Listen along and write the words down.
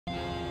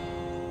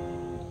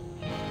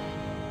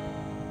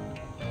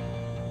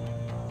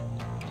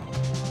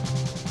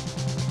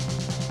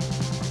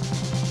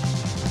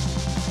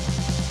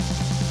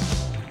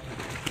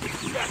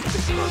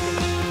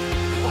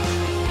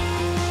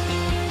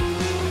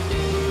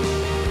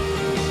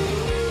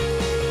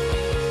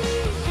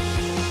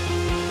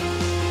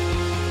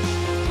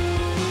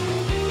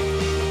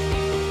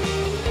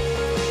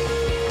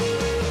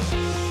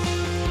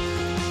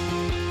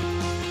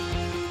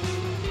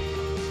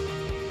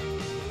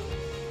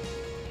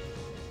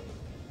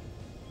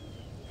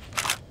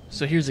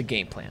So here's a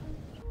game plan.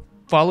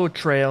 Follow a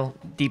trail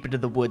deep into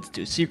the woods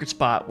to a secret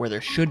spot where there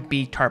should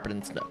be tarpon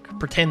and snook.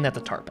 Pretend that's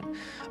a tarpon.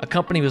 A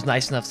company was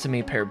nice enough to send me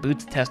a pair of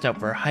boots to test out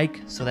for a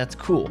hike, so that's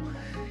cool.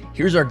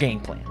 Here's our game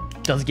plan.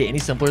 Doesn't get any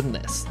simpler than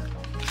this.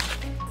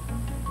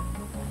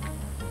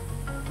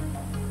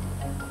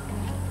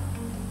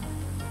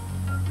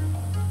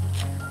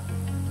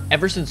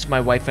 Ever since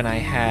my wife and I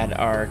had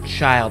our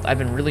child, I've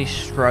been really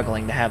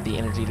struggling to have the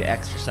energy to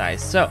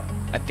exercise, so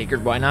I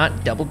figured why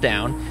not double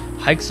down,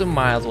 hike some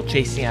miles while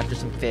chasing after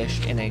some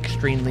fish in an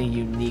extremely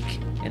unique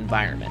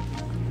environment.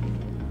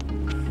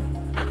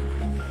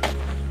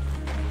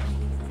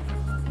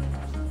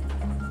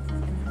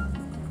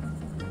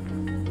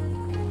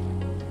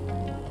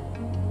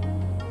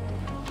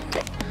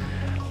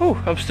 Whew,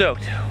 I'm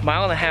stoked.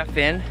 Mile and a half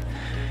in,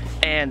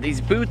 and these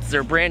boots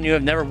are brand new.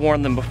 I've never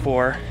worn them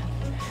before,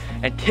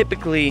 and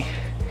typically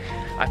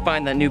I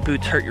find that new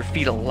boots hurt your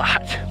feet a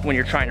lot when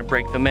you're trying to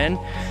break them in,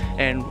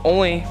 and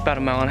only about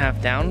a mile and a half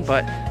down,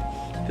 but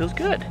feels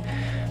good.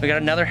 We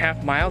got another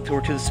half mile till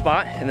we're to the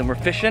spot, and then we're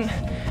fishing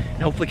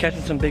and hopefully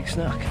catching some big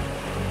snook.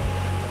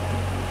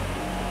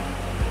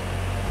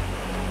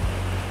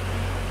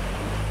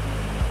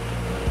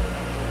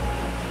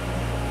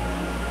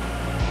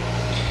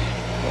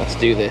 Let's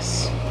do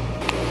this.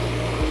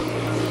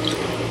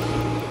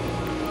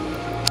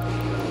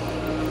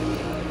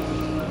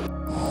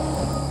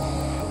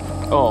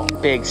 Oh,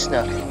 big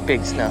snook,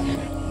 big snook.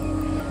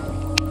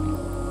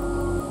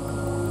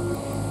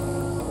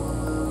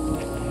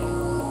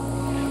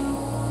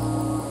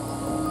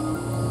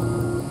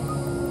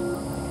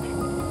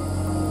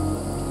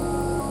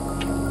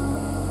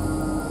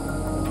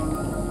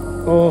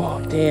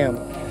 Oh, damn.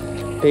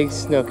 Big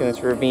snook in this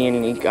ravine,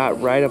 and he got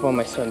right up on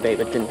my sunbait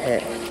but didn't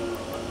hit.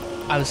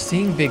 I was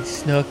seeing big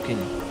snook and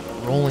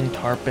rolling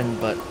tarpon,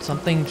 but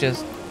something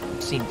just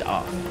seemed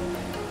off.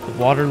 The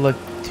water looked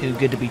too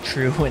good to be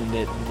true, and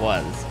it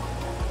was.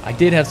 I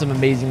did have some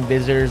amazing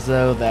visitors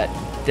though that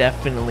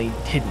definitely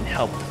didn't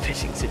help the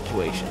fishing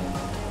situation.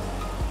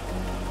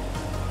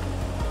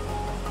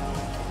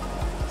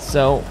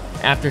 So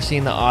after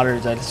seeing the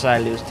otters, I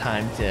decided it was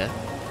time to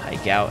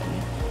hike out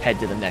and head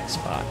to the next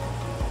spot.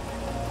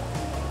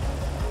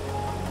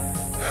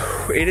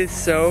 It is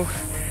so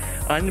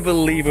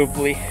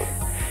unbelievably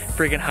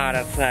freaking hot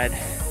outside.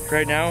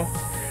 Right now,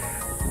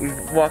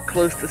 we've walked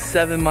close to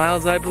 7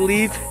 miles, I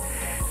believe.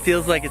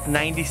 Feels like it's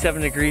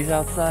 97 degrees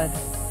outside.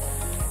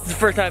 This is the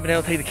first time I've been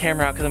able to take the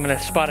camera out because I'm in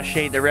a spot of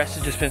shade. The rest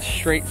has just been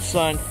straight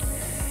sun.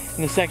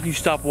 And the second you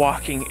stop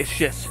walking, it's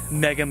just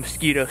mega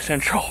mosquito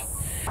central.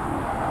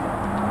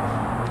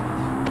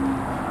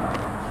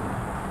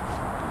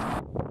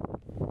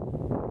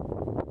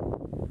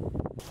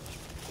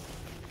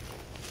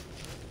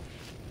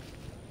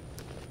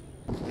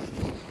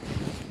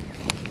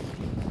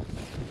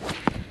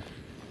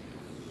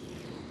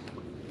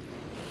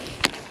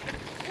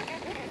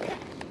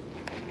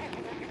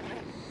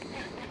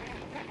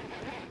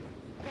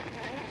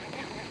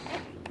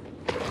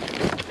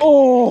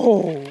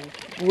 Oh,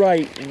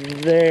 right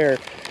there.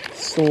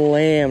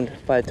 Slammed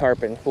by the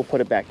tarpon. We'll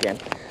put it back in.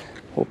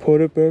 We'll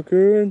put it back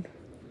in.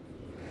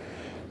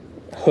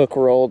 Hook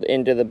rolled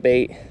into the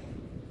bait.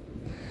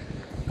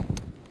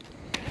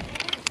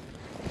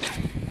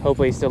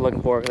 Hopefully he's still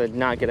looking for it because I did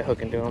not get a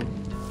hook into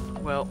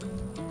him. Well,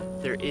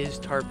 there is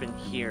tarpon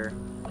here,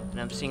 and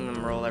I'm seeing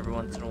them roll every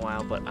once in a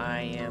while, but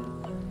I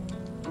am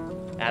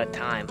out of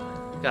time.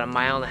 Got a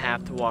mile and a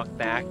half to walk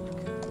back,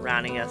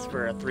 rounding us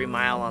for a 3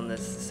 mile on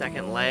this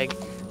second leg,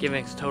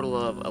 giving us a total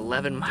of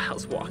 11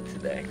 miles walked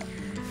today.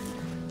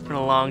 It's been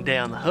a long day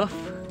on the hoof.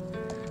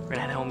 We're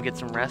gonna head home and get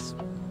some rest.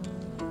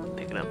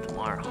 Pick it up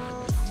tomorrow.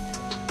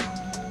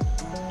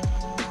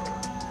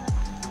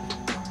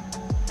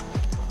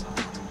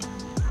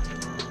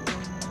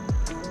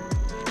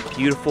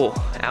 Beautiful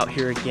out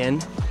here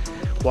again.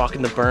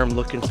 Walking the berm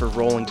looking for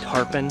rolling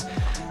tarpon.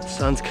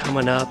 Sun's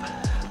coming up.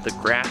 The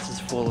grass is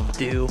full of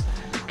dew.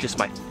 Just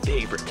my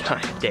favorite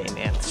time of day,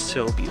 man. It's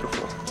so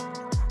beautiful.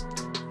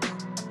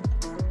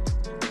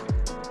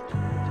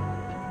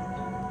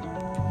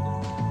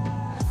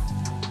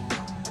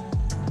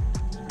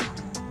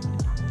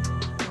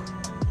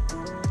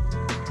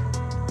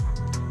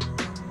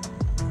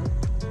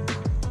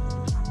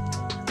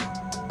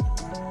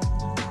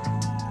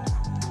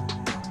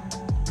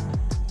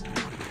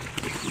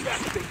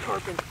 That's a big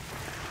tarpon.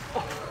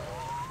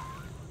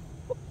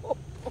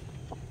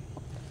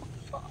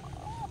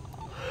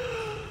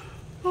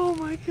 Oh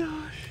my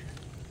gosh.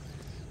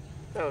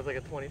 That was like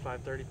a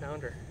 25, 30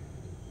 pounder.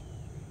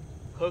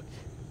 Hooked,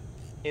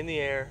 in the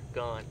air,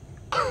 gone.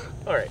 All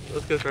right,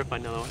 let's go try to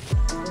find another one.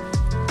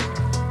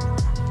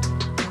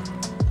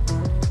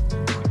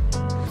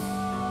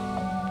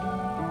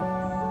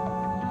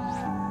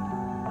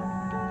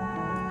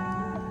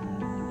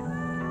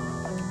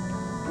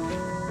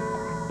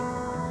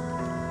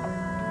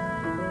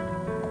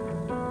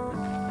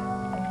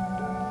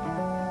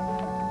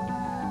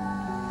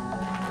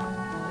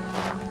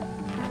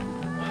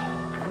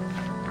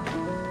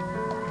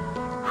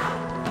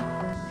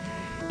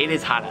 It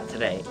is hot out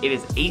today. It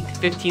is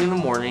 8:15 in the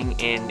morning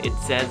and it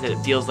says that it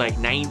feels like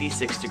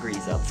 96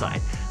 degrees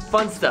outside.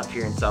 Fun stuff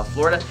here in South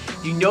Florida.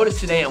 If you notice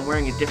today, I'm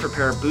wearing a different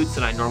pair of boots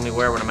than I normally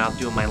wear when I'm out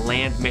doing my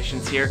land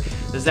missions here.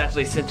 This is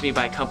actually sent to me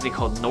by a company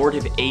called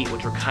Nordiv 8,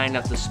 which were kind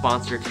enough to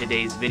sponsor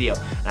today's video.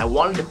 And I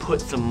wanted to put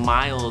some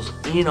miles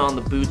in on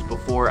the boots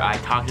before I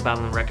talked about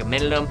them and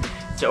recommended them.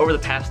 So over the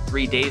past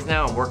 3 days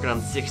now, I'm working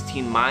on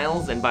 16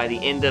 miles, and by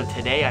the end of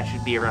today, I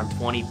should be around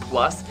 20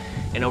 plus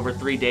in over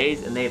 3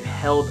 days, and they've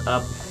held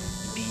up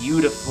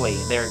beautifully.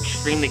 They're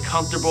extremely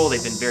comfortable,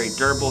 they've been very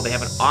durable, they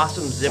have an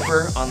awesome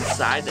zipper on the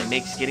side that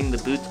makes getting the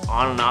boots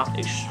on and off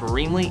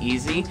extremely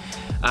easy.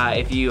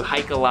 If you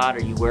hike a lot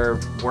or you wear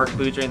work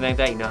boots or anything like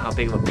that, you know how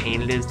big of a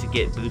pain it is to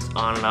get boots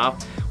on and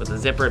off. With the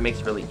zipper, it makes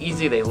it really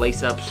easy. They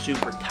lace up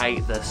super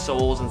tight. The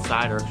soles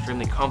inside are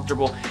extremely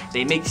comfortable.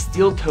 They make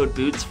steel-toed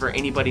boots for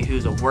anybody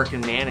who's a working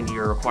man and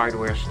you're required to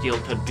wear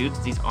steel-toed boots.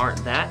 These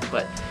aren't that,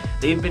 but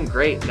they've been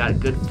great. Got a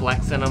good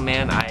flex in them,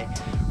 man. I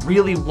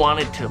really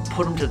wanted to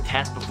put them to the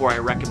test before I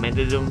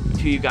recommended them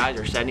to you guys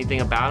or said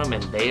anything about them,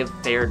 and they have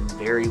fared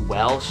very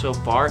well so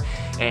far.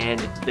 And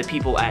the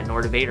people at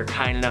Nordiv 8 are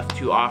kind enough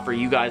to offer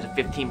you guys a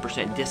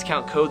 15%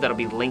 discount code that'll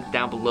be linked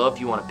down below if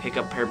you want to pick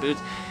up a pair of boots.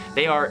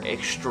 They are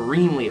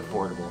extremely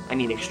affordable. I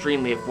mean,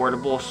 extremely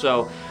affordable.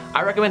 So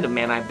I recommend them,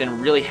 man. I've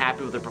been really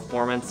happy with their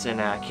performance, and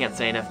I can't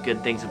say enough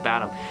good things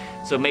about them.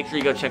 So make sure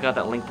you go check out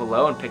that link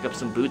below and pick up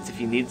some boots if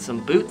you need some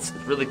boots.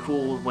 It's really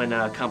cool when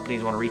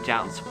companies want to reach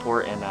out and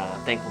support, and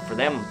I'm thankful for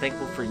them. I'm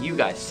thankful for you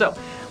guys. So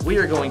we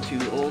are going to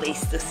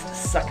lace this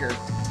sucker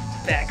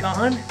back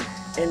on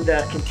and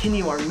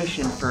continue our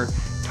mission for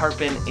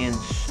tarpon and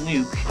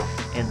snook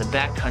in the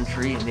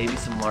backcountry and maybe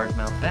some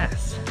largemouth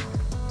bass.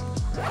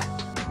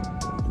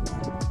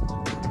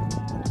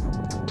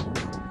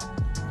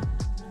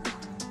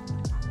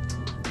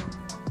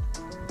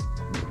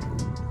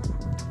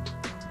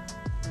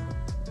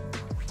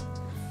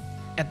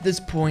 At this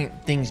point,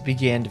 things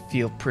began to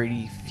feel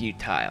pretty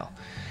futile.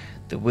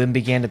 The wind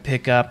began to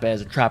pick up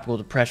as a tropical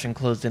depression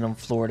closed in on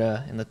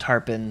Florida, and the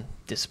tarpon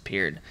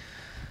disappeared.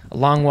 A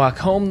long walk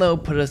home, though,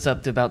 put us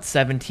up to about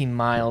 17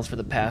 miles for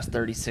the past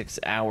 36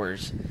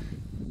 hours.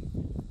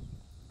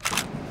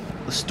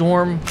 The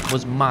storm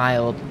was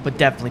mild, but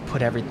definitely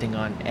put everything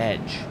on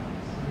edge.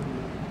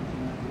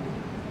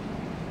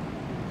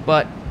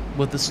 But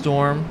with the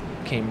storm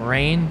came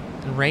rain,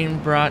 and rain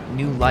brought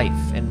new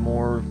life in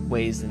more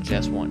ways than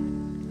just one.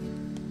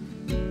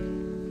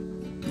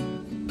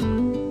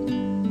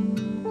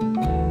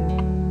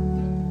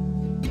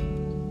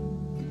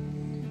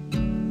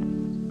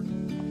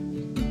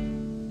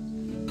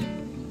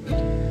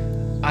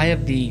 I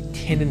have the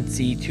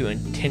tendency to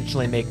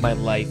intentionally make my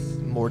life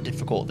more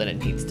difficult than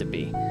it needs to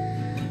be.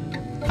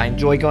 I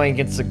enjoy going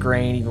against the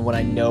grain even when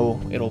I know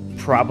it'll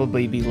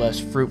probably be less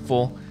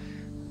fruitful.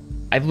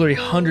 I've literally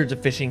hundreds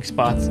of fishing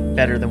spots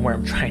better than where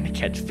I'm trying to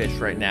catch fish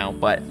right now,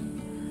 but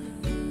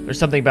there's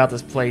something about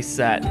this place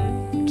that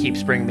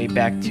keeps bringing me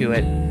back to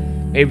it.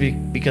 Maybe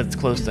because it's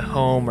close to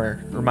home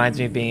or reminds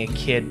me of being a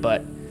kid,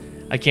 but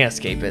I can't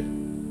escape it.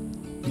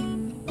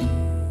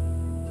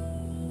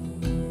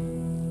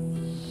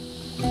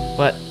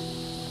 But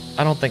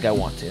I don't think I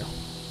want to.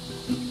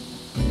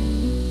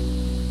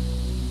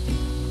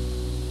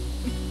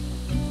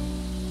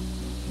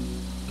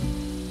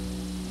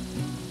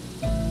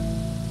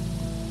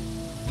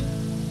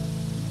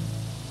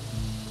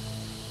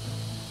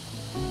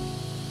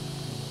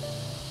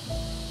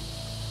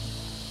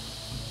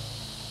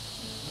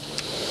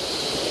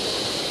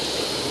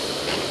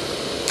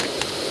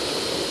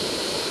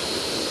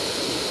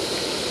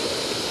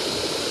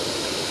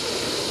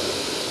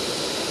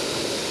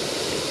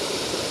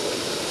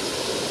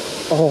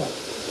 Oh,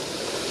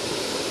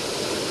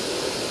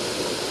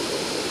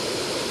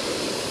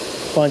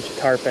 bunch of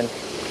tarpon.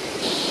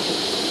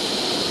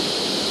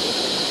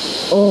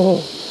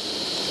 Oh,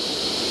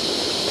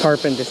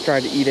 tarpon just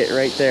tried to eat it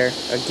right there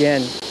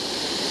again.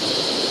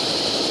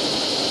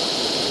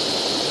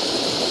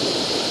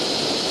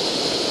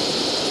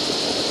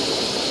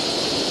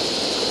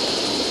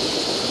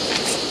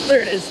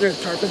 There it is, there's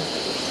tarpon.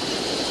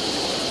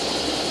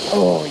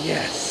 Oh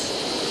yes.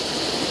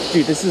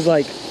 Dude, this is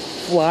like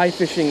fly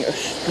fishing a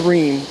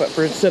stream, but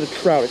for instead of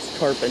trout, it's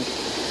tarpon.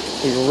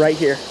 He's right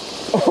here.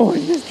 Oh,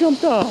 he just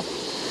jumped off.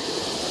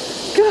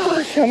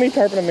 Gosh, how many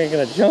tarpon am I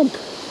gonna jump?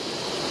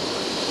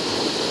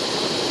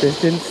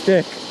 This didn't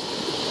stick.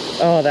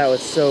 Oh, that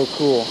was so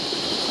cool.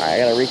 All right, I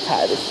gotta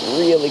retie this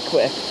really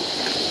quick.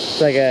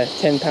 It's like a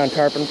 10-pound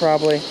tarpon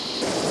probably.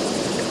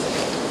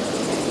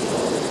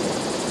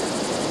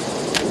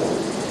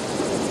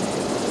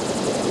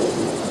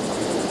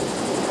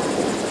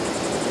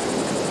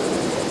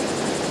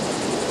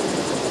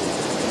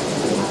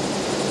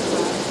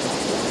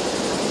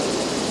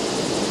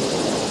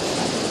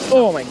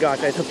 Oh my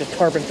gosh, I took the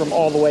tarpon from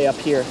all the way up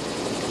here.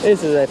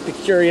 This is a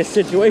precarious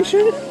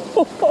situation.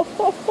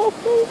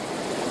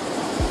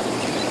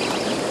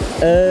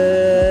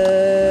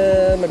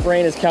 My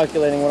brain is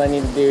calculating what I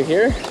need to do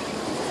here.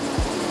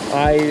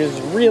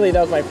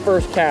 That was my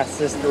first cast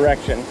this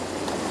direction.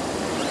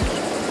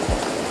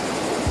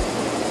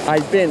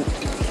 I've been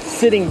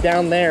sitting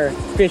down there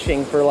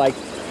fishing for like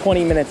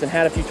 20 minutes and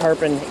had a few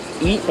tarpon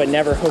eat, but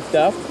never hooked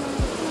up.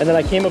 And then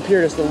I came up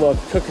here just to look,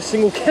 took a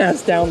single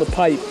cast down the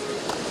pipe,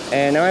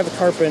 and now I have a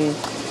tarpon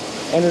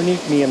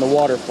underneath me in the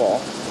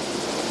waterfall.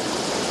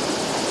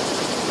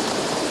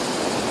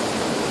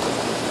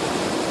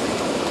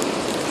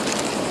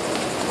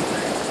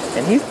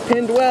 And he's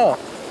pinned well.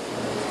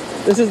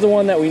 This is the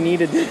one that we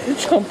needed to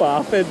jump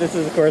off, and this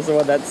is of course the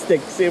one that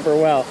sticks super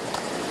well.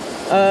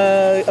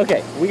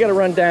 Okay, we gotta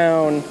run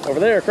down over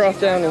there, across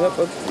down, and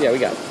yeah, we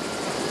got it.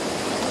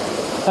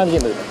 Time to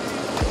get moving.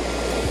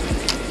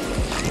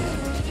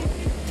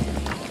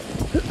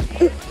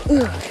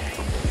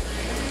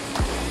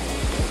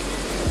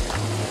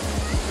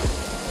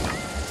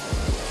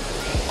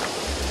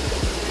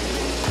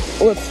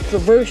 Let's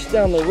traverse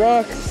down the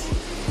rocks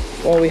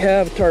while we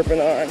have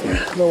tarpon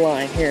on the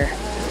line here.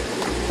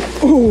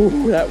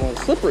 Ooh, that one's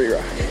a slippery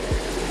rock.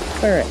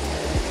 All right.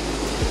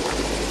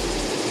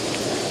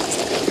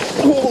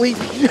 Holy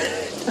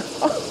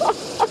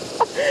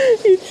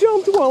he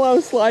jumped while I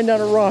was sliding down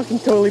a rock and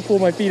totally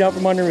pulled my feet out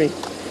from under me.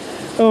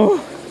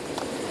 Oh.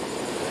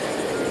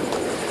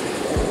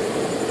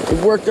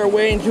 We've worked our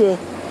way into a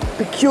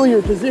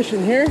peculiar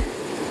position here.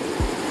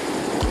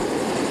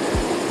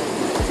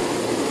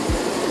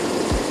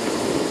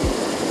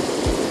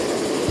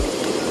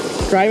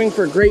 Striving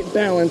for great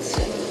balance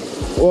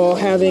while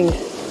having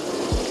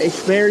a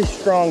very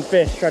strong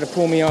fish try to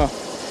pull me off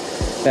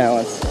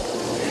balance.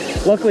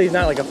 Luckily, he's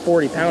not like a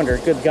 40 pounder.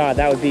 Good God,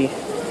 that would be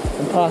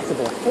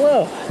impossible.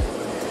 Hello,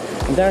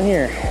 I'm down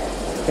here.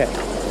 Okay.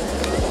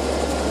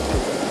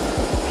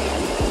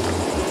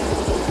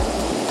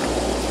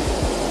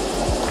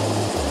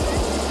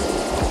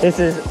 This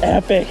is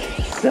epic,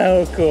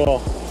 so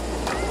cool.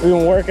 We've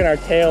been working our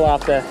tail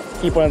off to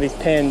keep one of these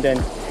pinned,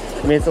 and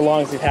I mean, it's the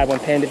longest we've had one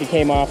pinned. If he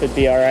came off, it'd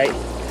be all right.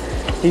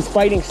 He's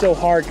fighting so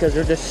hard because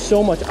there's just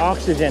so much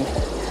oxygen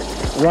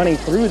running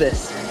through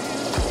this.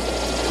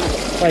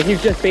 Like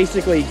he's just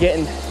basically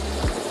getting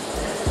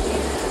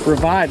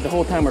revived the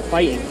whole time we're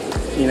fighting,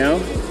 you know?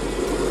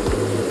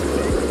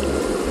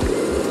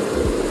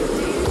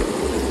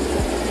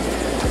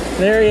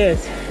 There he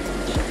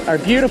is, our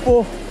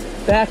beautiful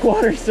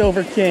backwater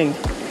silver king.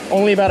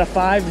 Only about a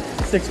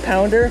 5-6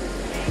 pounder.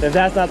 If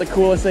that's not the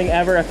coolest thing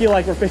ever, I feel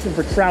like we're fishing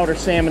for trout or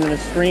salmon in a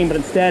stream, but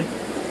instead,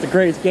 it's the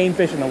greatest game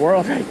fish in the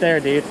world right there,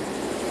 dude.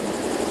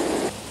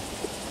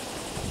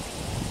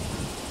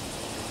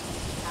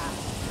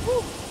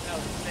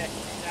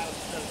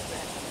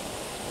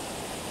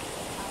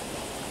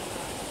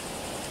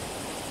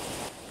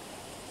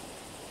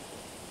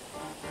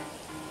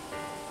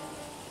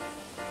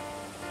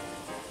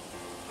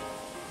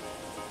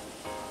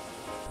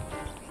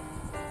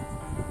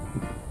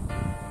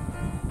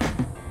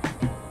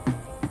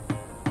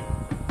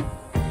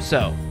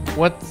 So,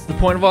 what's the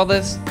point of all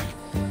this?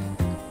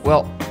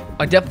 Well,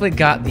 I definitely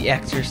got the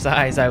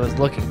exercise I was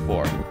looking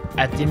for.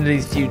 At the end of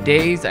these few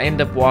days, I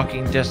ended up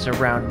walking just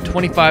around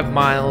 25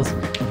 miles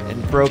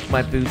and broke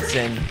my boots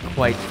in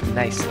quite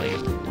nicely.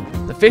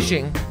 The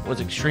fishing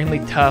was extremely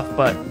tough,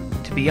 but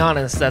to be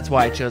honest, that's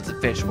why I chose to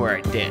fish where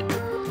I did.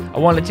 I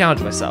wanted to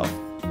challenge myself,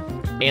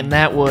 and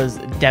that was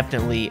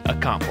definitely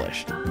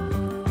accomplished.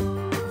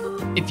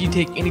 If you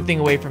take anything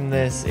away from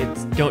this,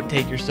 it's don't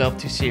take yourself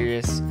too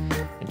serious.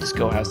 Just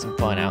go have some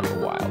fun out in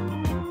the wild.